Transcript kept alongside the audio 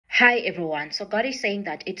Hi everyone. So God is saying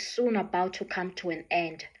that it's soon about to come to an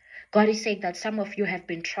end. God is saying that some of you have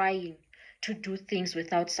been trying to do things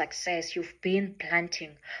without success. You've been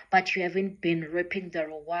planting, but you haven't been reaping the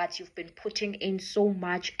rewards. You've been putting in so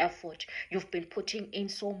much effort. You've been putting in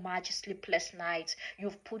so much sleepless nights.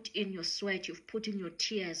 You've put in your sweat. You've put in your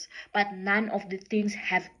tears, but none of the things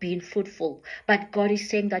have been fruitful. But God is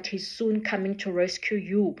saying that He's soon coming to rescue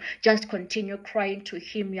you. Just continue crying to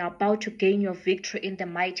Him. You're about to gain your victory in the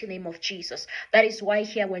mighty name of Jesus. That is why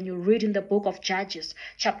here when you read in the book of Judges,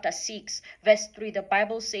 chapter 6, verse 3, the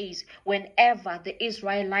Bible says, whenever the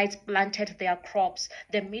Israelites planted their crops,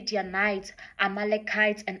 the Midianites,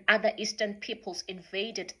 Amalekites, and other eastern peoples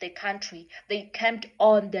invaded the country. They camped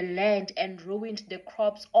on the land and ruined the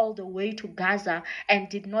crops all the way to Gaza and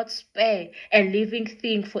did not spare a living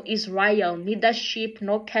thing for Israel, neither sheep,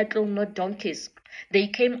 nor cattle, nor donkeys. They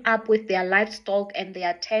came up with their livestock and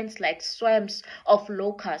their tents like swarms of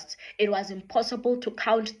locusts. It was impossible to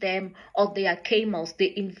count them or their camels.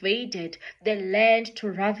 They invaded the land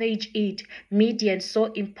to ravage it. Midian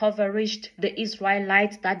so impoverished the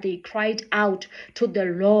Israelites that they cried out to the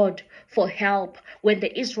Lord for help. When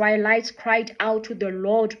the Israelites cried out to the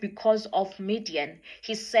Lord because of Midian,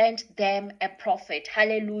 He sent them a prophet.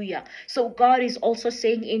 Hallelujah. So God is also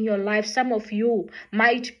saying in your life, some of you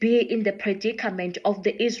might be in the predicament of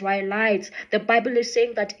the Israelites. The Bible is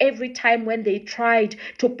saying that every time when they tried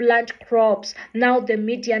to plant crops, now the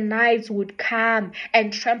Midianites would come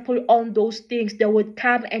and trample on those things. They would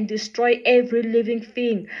come and destroy every living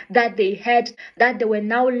thing that they had, that they were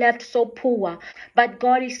now left so poor. But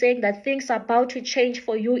God is saying that things are about to change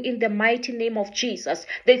for you in the mighty name of Jesus.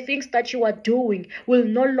 The things that you are doing will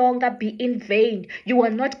no longer be in vain. You are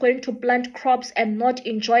not going to plant crops and not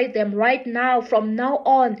enjoy them. Right now, from now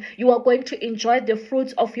on, you are going to enjoy the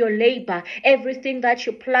fruits of your labor. Everything that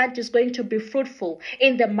you plant is going to be fruitful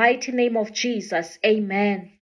in the mighty name of Jesus. Amen.